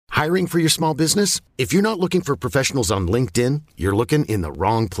Hiring for your small business? If you're not looking for professionals on LinkedIn, you're looking in the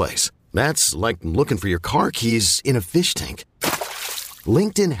wrong place. That's like looking for your car keys in a fish tank.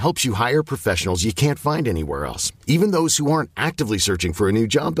 LinkedIn helps you hire professionals you can't find anywhere else, even those who aren't actively searching for a new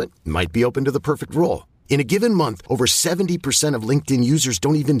job but might be open to the perfect role. In a given month, over 70% of LinkedIn users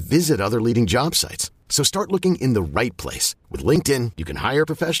don't even visit other leading job sites. So start looking in the right place. With LinkedIn, you can hire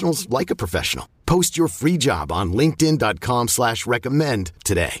professionals like a professional. Post your free job on linkedin.com/recommend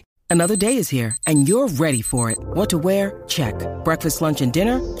today. Another day is here, and you're ready for it. What to wear? Check. Breakfast, lunch, and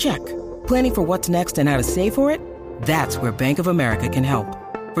dinner? Check. Planning for what's next and how to save for it? That's where Bank of America can help.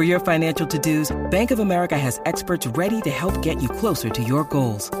 For your financial to-dos, Bank of America has experts ready to help get you closer to your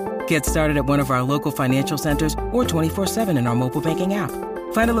goals. Get started at one of our local financial centers or 24/7 in our mobile banking app.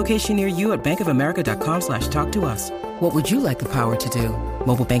 Find a location near you at bankofamerica.com/talktous. What would you like the power to do?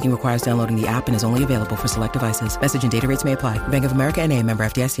 Mobile banking requires downloading the app and is only available for select devices. Message and data rates may apply. Bank of America N.A., member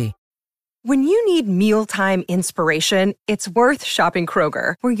FDIC. When you need mealtime inspiration, it's worth shopping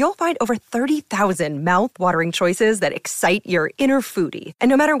Kroger, where you'll find over 30,000 mouth-watering choices that excite your inner foodie. And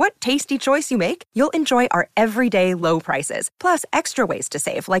no matter what tasty choice you make, you'll enjoy our everyday low prices, plus extra ways to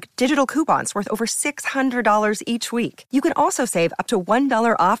save, like digital coupons worth over $600 each week. You can also save up to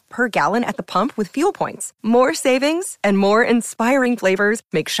 $1 off per gallon at the pump with fuel points. More savings and more inspiring flavors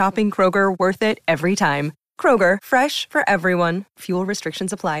make shopping Kroger worth it every time. Kroger, fresh for everyone. Fuel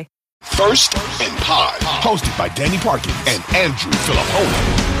restrictions apply. First and Pod, hosted by Danny Parkins and Andrew Filippone.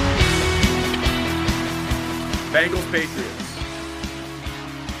 Bengals Patriots.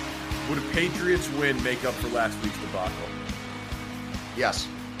 Would a Patriots win make up for last week's debacle? Yes.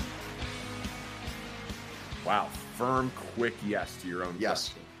 Wow. Firm, quick yes to your own yes.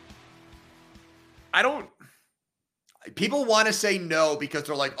 question. People want to say no because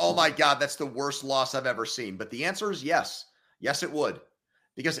they're like, oh my God, that's the worst loss I've ever seen. But the answer is yes. Yes, it would.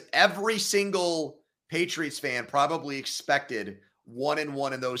 Because every single Patriots fan probably expected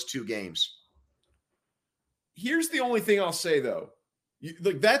 1-1 in those two games. Here's the only thing I'll say, though.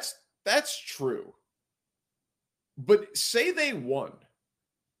 That's true. But say they won.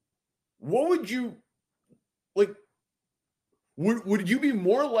 What would you like? Would you be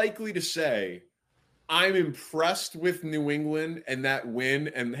more likely to say, I'm impressed with New England and that win,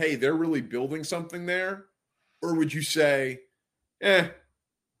 and hey, they're really building something there? Or would you say,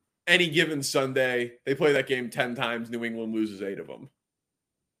 any given Sunday, they play that game 10 times, New England loses 8 of them?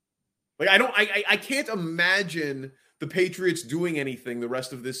 Like, I can't imagine the Patriots doing anything the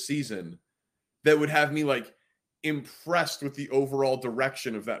rest of this season that would have me like impressed with the overall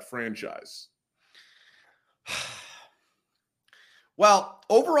direction of that franchise. Well,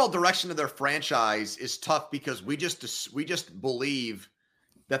 overall direction of their franchise is tough because we just believe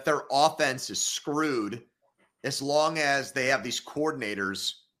that their offense is screwed as long as they have these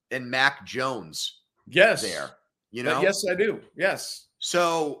coordinators and Mac Jones there. You know? Yes, I do. Yes.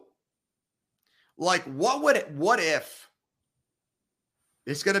 So, like, what if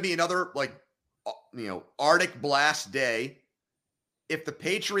it's going to be another, like, Arctic blast day if the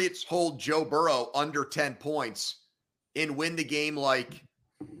Patriots hold Joe Burrow under 10 points and win the game, like,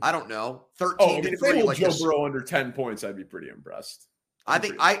 I don't know, 13 to 3. If they hold Joe Burrow under 10 points, I'd be pretty impressed. I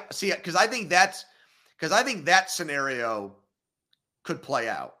think that scenario could play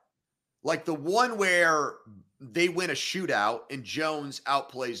out. Like the one where they win a shootout and Jones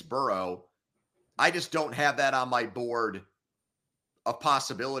outplays Burrow, I just don't have that on my board of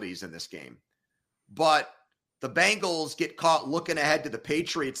possibilities in this game. But the Bengals get caught looking ahead to the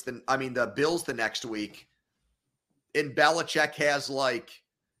Patriots, the Bills the next week, and Belichick has like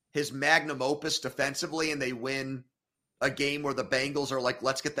his magnum opus defensively, and they win a game where the Bengals are like,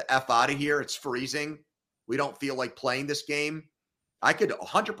 let's get the F out of here. It's freezing. We don't feel like playing this game. I could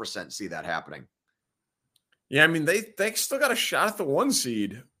 100% see that happening. Yeah, I mean, they still got a shot at the 1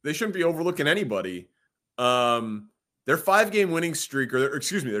 seed. They shouldn't be overlooking anybody. Their 5-game winning streak, their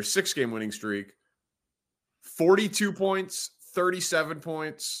 6-game winning streak, 42 points, 37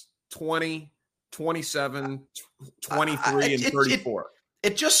 points, 20, 27, 23, and 34.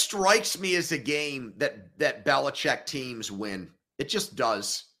 It just strikes me as a game that Belichick teams win. It just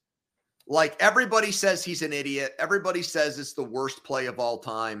does. Like, everybody says he's an idiot. Everybody says it's the worst play of all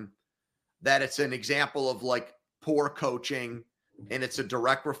time, that it's an example of, like, poor coaching, and it's a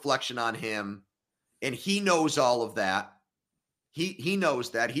direct reflection on him. And he knows all of that. He knows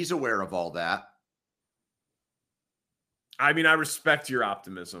that. He's aware of all that. I mean, I respect your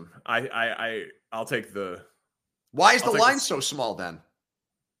optimism. I'll take the... Why is the line so small then?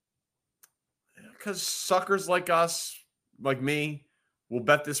 Because suckers like us, like me, we'll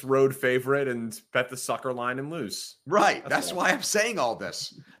bet this road favorite and bet the sucker line and lose. Right. That's why I'm saying all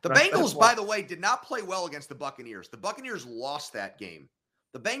this. The Bengals, by the way, did not play well against the Buccaneers. The Buccaneers lost that game.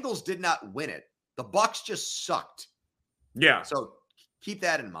 The Bengals did not win it. The Bucs just sucked. Yeah. So keep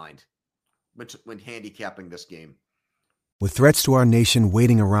that in mind when handicapping this game. With threats to our nation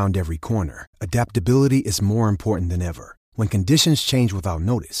waiting around every corner, adaptability is more important than ever. When conditions change without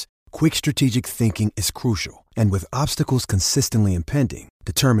notice, quick strategic thinking is crucial. And with obstacles consistently impending,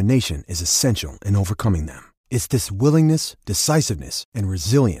 determination is essential in overcoming them. It's this willingness, decisiveness, and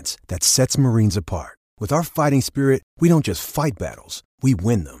resilience that sets Marines apart. With our fighting spirit, we don't just fight battles, we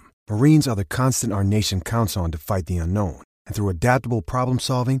win them. Marines are the constant our nation counts on to fight the unknown. And through adaptable problem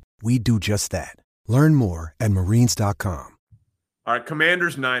solving, we do just that. Learn more at marines.com. All right,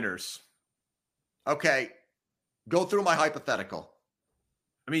 Commanders, Niners. Okay, go through my hypothetical.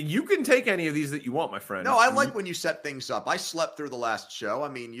 I mean, you can take any of these that you want, my friend. No, I like when you set things up. I slept through the last show. I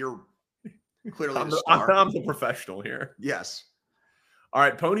mean, you're clearly the star. I'm the professional here. Yes. All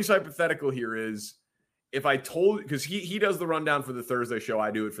right, Pony's hypothetical here is, if I told, because he does the rundown for the Thursday show,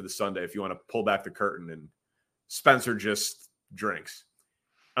 I do it for the Sunday, if you want to pull back the curtain, and Spencer just drinks.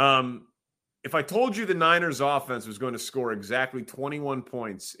 If I told you the Niners offense was going to score exactly 21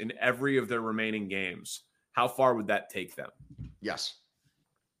 points in every of their remaining games, how far would that take them? Yes.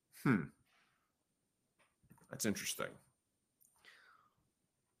 That's interesting.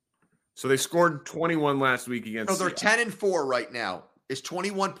 So they scored 21 last week against. So they're 10-4 right now. Is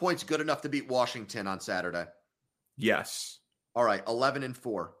 21 points good enough to beat Washington on Saturday? Yes. All right,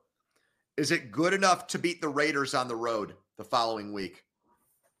 11-4. Is it good enough to beat the Raiders on the road the following week?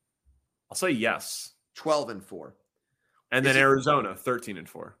 I'll say yes. 12-4. And then Arizona,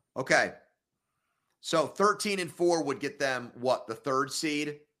 13-4. Okay. So 13-4 would get them what? The third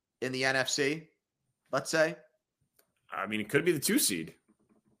seed in the NFC, let's say? I mean, it could be the 2 seed.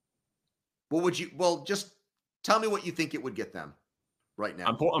 What would you? Well, just tell me what you think it would get them right now.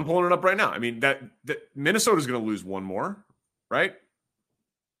 I'm pulling it up right now. I mean, that Minnesota's going to lose one more, right?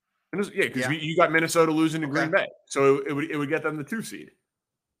 Yeah, because you got Minnesota losing to Green Bay, so it would get them the 2 seed.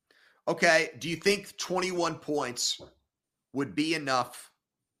 Okay. Do you think 21 points would be enough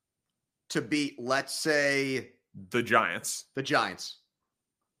to beat, let's say, the Giants? The Giants.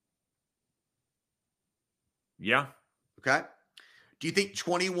 Yeah. Okay. Do you think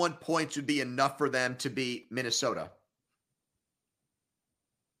 21 points would be enough for them to beat Minnesota?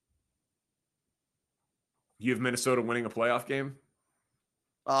 You have Minnesota winning a playoff game?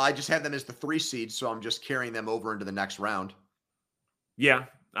 I just have them as the 3 seed, so I'm just carrying them over into the next round. Yeah,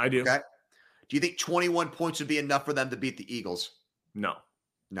 I do. Okay. Do you think 21 points would be enough for them to beat the Eagles? No.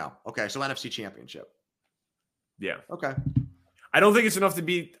 No. Okay, so NFC Championship. Yeah. Okay. I don't think it's enough to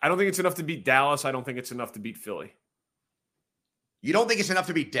beat Dallas. I don't think it's enough to beat Philly. You don't think it's enough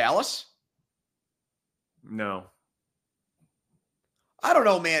to beat Dallas? No. I don't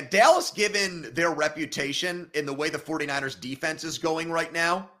know, man. Dallas, given their reputation in the way the 49ers defense is going right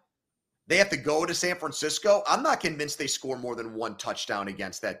now, they have to go to San Francisco. I'm not convinced they score more than 1 touchdown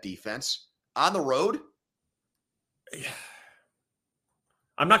against that defense. On the road?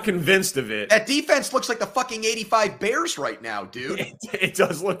 I'm not convinced of it. That defense looks like the fucking 85 Bears right now, dude. It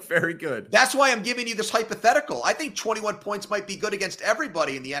does look very good. That's why I'm giving you this hypothetical. I think 21 points might be good against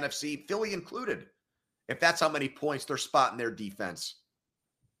everybody in the NFC, Philly included, if that's how many points they're spotting their defense.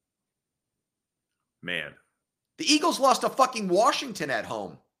 Man. The Eagles lost to fucking Washington at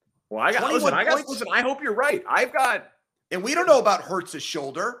home. Well, I hope you're right. And we don't know about Hurts'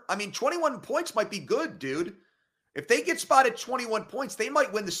 shoulder. I mean, 21 points might be good, dude. If they get spotted 21 points, they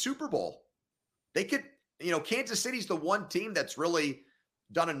might win the Super Bowl. They could, Kansas City's the one team that's really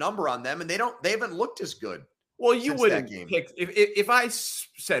done a number on them, and they haven't looked as good. Well, you wouldn't pick if I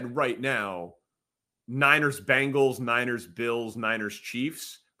said right now, Niners Bengals, Niners Bills, Niners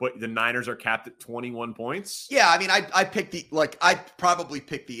Chiefs, but the Niners are capped at 21 points. Yeah, I mean, I'd probably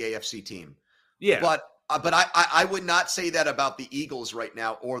pick the AFC team. Yeah, but I would not say that about the Eagles right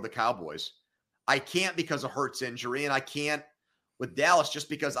now or the Cowboys. I can't because of Hurts' injury, and I can't with Dallas just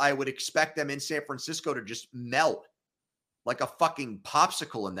because I would expect them in San Francisco to just melt like a fucking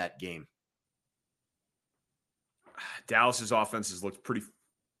popsicle in that game. Dallas's offense has looked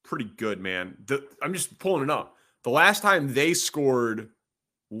pretty good, man. I'm just pulling it up. The last time they scored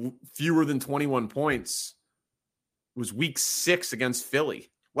fewer than 21 points was week 6 against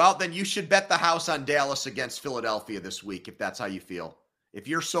Philly. Well, then you should bet the house on Dallas against Philadelphia this week if that's how you feel. If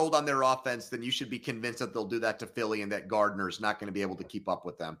you're sold on their offense, then you should be convinced that they'll do that to Philly and that Gardner's not going to be able to keep up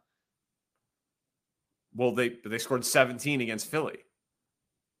with them. Well, they scored 17 against Philly.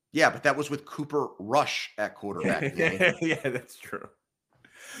 Yeah, but that was with Cooper Rush at quarterback. Yeah, that's true.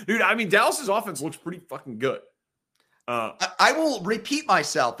 Dude, I mean, Dallas's offense looks pretty fucking good. I will repeat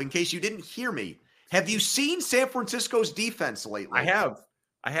myself in case you didn't hear me. Have you seen San Francisco's defense lately? I have.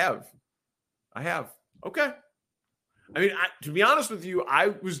 Okay. I mean, to be honest with you, I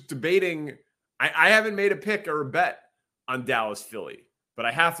was debating. I haven't made a pick or a bet on Dallas Philly, but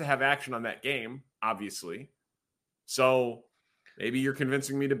I have to have action on that game, obviously. So maybe you're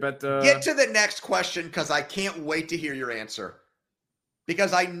convincing me to bet. Get to the next question because I can't wait to hear your answer.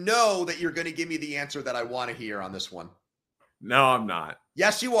 Because I know that you're going to give me the answer that I want to hear on this one. No, I'm not.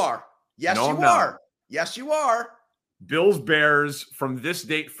 Yes, you are. Yes, no, you I'm are. Not. Yes, you are. Bills, Bears, from this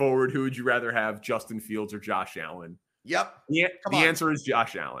date forward, who would you rather have, Justin Fields or Josh Allen? Yep. The answer is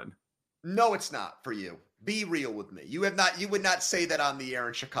Josh Allen. No, it's not for you. Be real with me. You would not say that on the air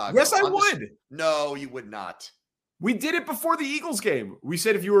in Chicago. Yes, I would. No, you would not. We did it before the Eagles game. We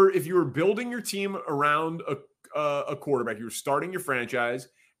said if you were building your team around a quarterback, you were starting your franchise,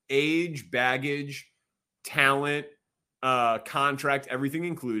 age, baggage, talent, contract, everything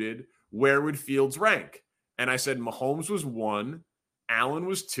included, where would Fields rank? And I said Mahomes was 1, Allen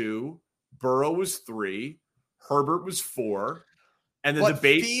was 2, Burrow was 3, Herbert was 4. And the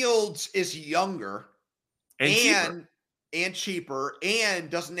debate, Fields is younger and cheaper and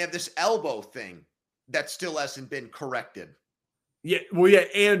doesn't have this elbow thing that still hasn't been corrected. Yeah, well, yeah,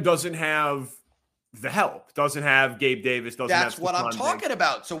 and doesn't have the help. Doesn't have Gabe Davis. That's what I'm talking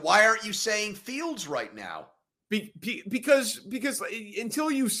about. So why aren't you saying Fields right now? Because until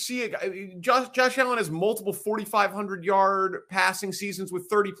you see it, Josh Allen has multiple 4,500-yard passing seasons with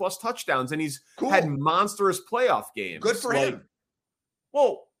 30-plus touchdowns, and he's had monstrous playoff games. Good for him.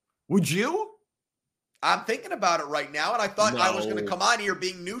 Well, would you? I'm thinking about it right now, and I thought I was going to come on here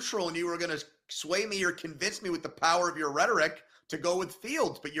being neutral, and you were going to sway me or convince me with the power of your rhetoric to go with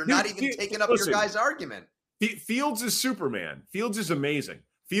Fields, but you're not even taking up your guy's argument. Fields is Superman. Fields is amazing.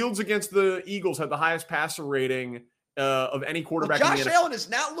 Fields against the Eagles had the highest passer rating of any quarterback. Well, Josh Allen has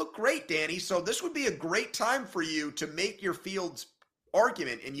not looked great, Danny, so this would be a great time for you to make your Fields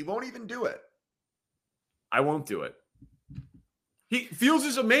argument, and you won't even do it. I won't do it. Fields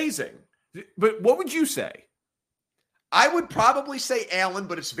is amazing. But what would you say? I would probably say Allen,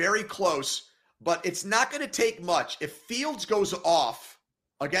 but it's very close. But it's not going to take much. If Fields goes off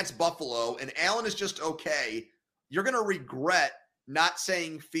against Buffalo and Allen is just okay, you're going to regret not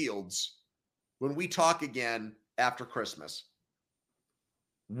saying Fields when we talk again after Christmas.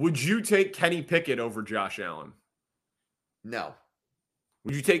 Would you take Kenny Pickett over Josh Allen? No.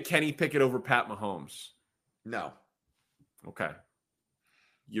 Would you take Kenny Pickett over Pat Mahomes? No. Okay.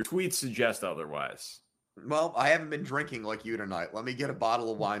 Your tweets suggest otherwise. Well, I haven't been drinking like you tonight. Let me get a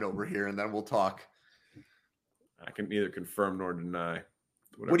bottle of wine over here, and then we'll talk. I can neither confirm nor deny.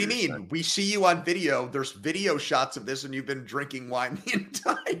 What do you mean? Saying. We see you on video. There's video shots of this, and you've been drinking wine the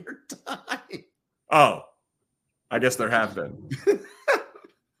entire time. Oh, I guess there have been.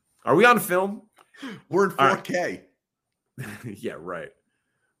 Are we on film? We're in 4K. Right. Yeah, right.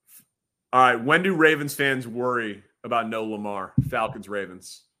 All right. When do Ravens fans worry about no Lamar? Falcons,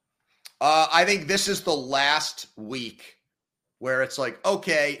 Ravens. I think this is the last week where it's like,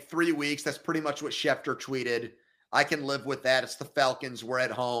 okay, 3 weeks. That's pretty much what Schefter tweeted. I can live with that. It's the Falcons. We're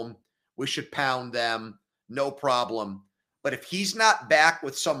at home. We should pound them. No problem. But if he's not back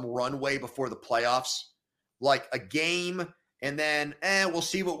with some runway before the playoffs, like a game, and then we'll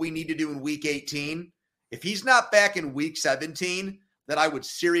see what we need to do in week 18. If he's not back in week 17, then I would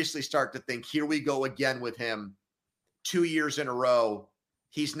seriously start to think, here we go again with him 2 years in a row.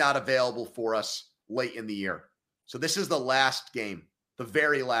 He's not available for us late in the year. So this is the last game, the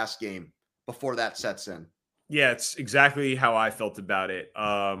very last game before that sets in. Yeah, it's exactly how I felt about it.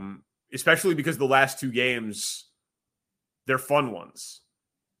 Especially because the last 2 games, they're fun ones.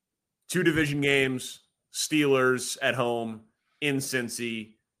 2 division games, Steelers at home, in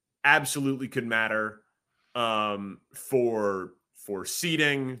Cincy, absolutely could matter for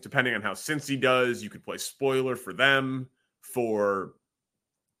seeding, depending on how Cincy does. You could play spoiler for them for,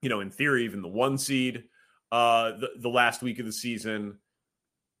 in theory, even the 1 seed the last week of the season.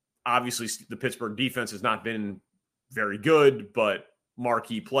 Obviously, the Pittsburgh defense has not been very good, but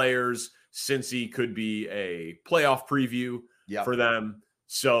marquee players. Cincy could be a playoff preview for them.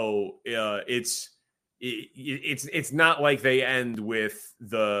 So it's not like they end with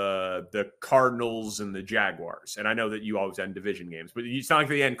the Cardinals and the Jaguars. And I know that you always end division games, but it's not like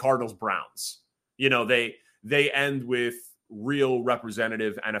they end Cardinals Browns. They end with real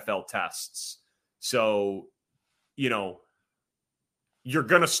representative NFL tests. So, you're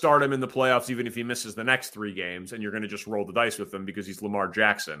going to start him in the playoffs, even if he misses the next 3 games, and you're going to just roll the dice with him because he's Lamar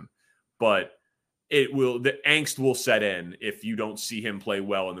Jackson. But the angst will set in if you don't see him play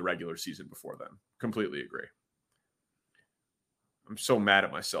well in the regular season before then. Completely agree. I'm so mad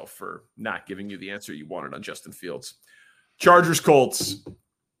at myself for not giving you the answer you wanted on Justin Fields. Chargers, Colts.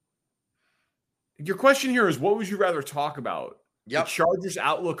 Your question here is, what would you rather talk about? Yep. The Chargers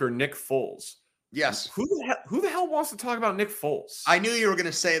outlook or Nick Foles? Yes. Who the hell wants to talk about Nick Foles? I knew you were going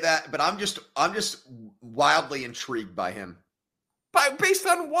to say that, but I'm just wildly intrigued by him. Based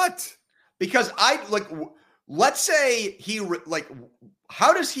on what? Because let's say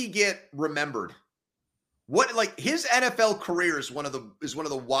how does he get remembered? His NFL career is one of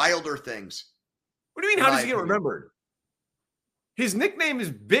the wilder things. What do you mean? How does he get remembered? His nickname is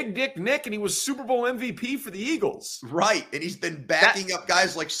Big Dick Nick, and he was Super Bowl MVP for the Eagles. Right, and he's been backing up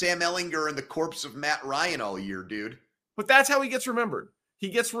guys like Sam Ehlinger and the corpse of Matt Ryan all year, dude. But that's how he gets remembered. He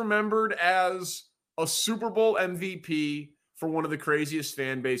gets remembered as a Super Bowl MVP for one of the craziest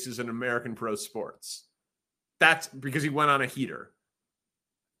fan bases in American pro sports. That's because he went on a heater.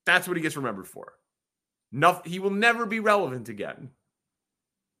 That's what he gets remembered for. He will never be relevant again.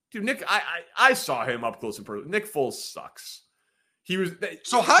 Dude, Nick, I saw him up close and personal. Nick Foles sucks.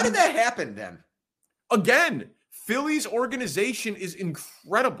 So how did that happen then? Again, Philly's organization is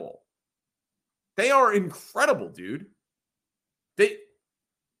incredible. They are incredible, dude. They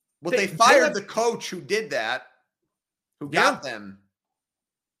fired the coach who did that, who got them.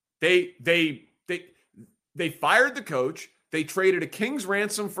 They fired the coach. They traded a king's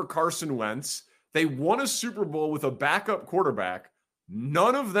ransom for Carson Wentz. They won a Super Bowl with a backup quarterback.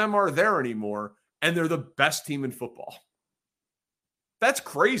 None of them are there anymore, and they're the best team in football. That's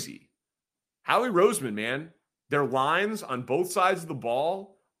crazy. Howie Roseman, man, their lines on both sides of the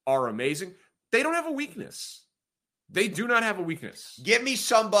ball are amazing. They don't have a weakness. They do not have a weakness. Give me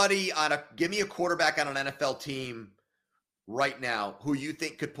a quarterback on an NFL team right now who you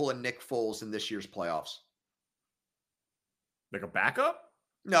think could pull a Nick Foles in this year's playoffs. Like a backup?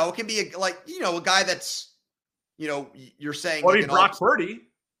 No, it can be a guy that's, you're saying. Well, Brock Purdy.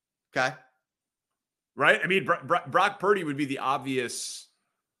 Okay. Right? I mean, Brock Purdy would be the obvious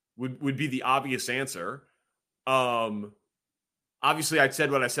answer. Obviously, I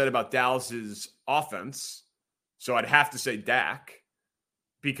said what I said about Dallas's offense, so I'd have to say Dak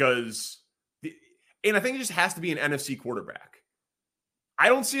and I think it just has to be an NFC quarterback. I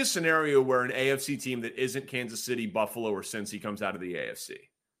don't see a scenario where an AFC team that isn't Kansas City, Buffalo, or Cincy comes out of the AFC.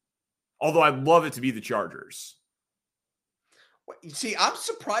 Although I'd love it to be the Chargers. See, I'm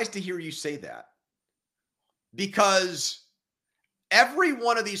surprised to hear you say that. Because every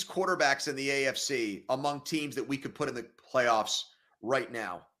one of these quarterbacks in the AFC, among teams that we could put in the playoffs right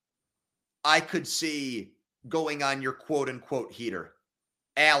now, I could see going on your quote-unquote heater.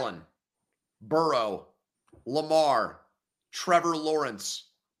 Allen, Burrow, Lamar, Trevor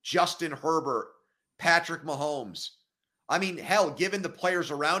Lawrence, Justin Herbert, Patrick Mahomes. I mean, hell, given the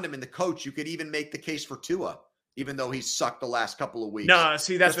players around him and the coach, you could even make the case for Tua, even though he's sucked the last couple of weeks. No,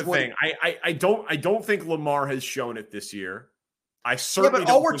 see, that's the thing. I don't think Lamar has shown it this year. I certainly but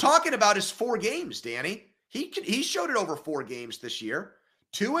all we're talking about is 4 games, Danny. He showed it over 4 games this year.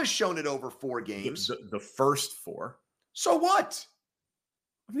 Tua's shown it over 4 games. The first 4. So what?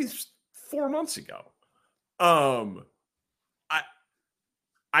 I mean, 4 months ago.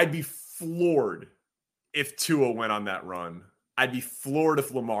 I'd be floored if Tua went on that run. I'd be floored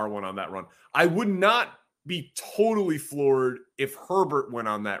if Lamar went on that run. I would not be totally floored if Herbert went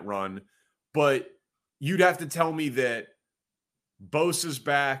on that run, but you'd have to tell me that Bosa's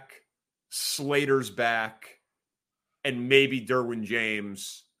back, Slater's back, and maybe Derwin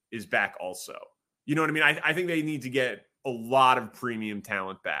James is back also. You know what I mean? I think they need to get a lot of premium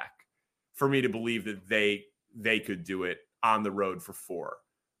talent back for me to believe that they could do it on the road for 4.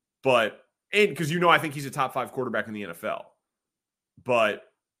 But because I think he's a top 5 quarterback in the NFL. But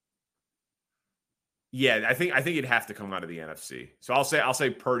yeah, I think it'd have to come out of the NFC. So I'll say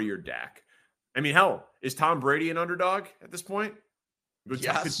Purdy or Dak. I mean, hell, is Tom Brady an underdog at this point?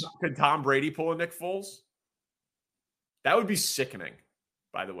 Yes. Could Tom Brady pull a Nick Foles? That would be sickening,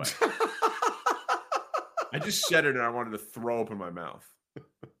 by the way. I just said it and I wanted to throw up in my mouth.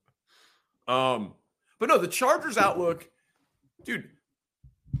 But no, the Chargers outlook, dude,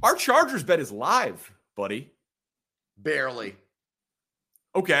 our Chargers bet is live, buddy. Barely.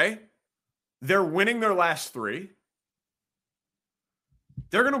 Okay. They're winning their last 3.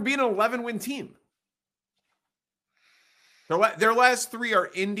 They're going to be an 11-win team. Their last 3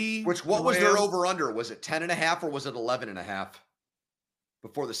 are Indy. What was their over-under? Was it 10.5 or was it 11.5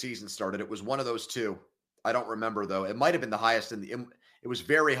 before the season started? It was one of those 2. I don't remember, though. It might have been the highest it was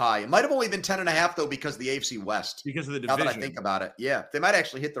very high. It might have only been 10.5, though, because of the AFC West. Because of the division. Now that I think about it. Yeah. They might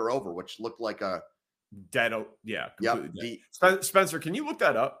actually hit their over, which looked like a Dead. Yeah. Yep. Dead. Spencer, can you look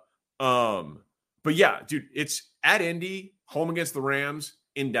that up? But yeah, dude, it's at Indy, home against the Rams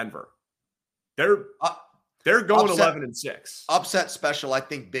in Denver. They're going 11-6. Upset special. I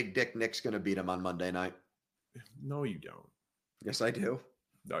think Big Dick Nick's going to beat him on Monday night. No, you don't. Yes, I do.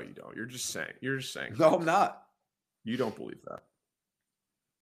 No, you don't. You're just saying. No, I'm not. You don't believe that.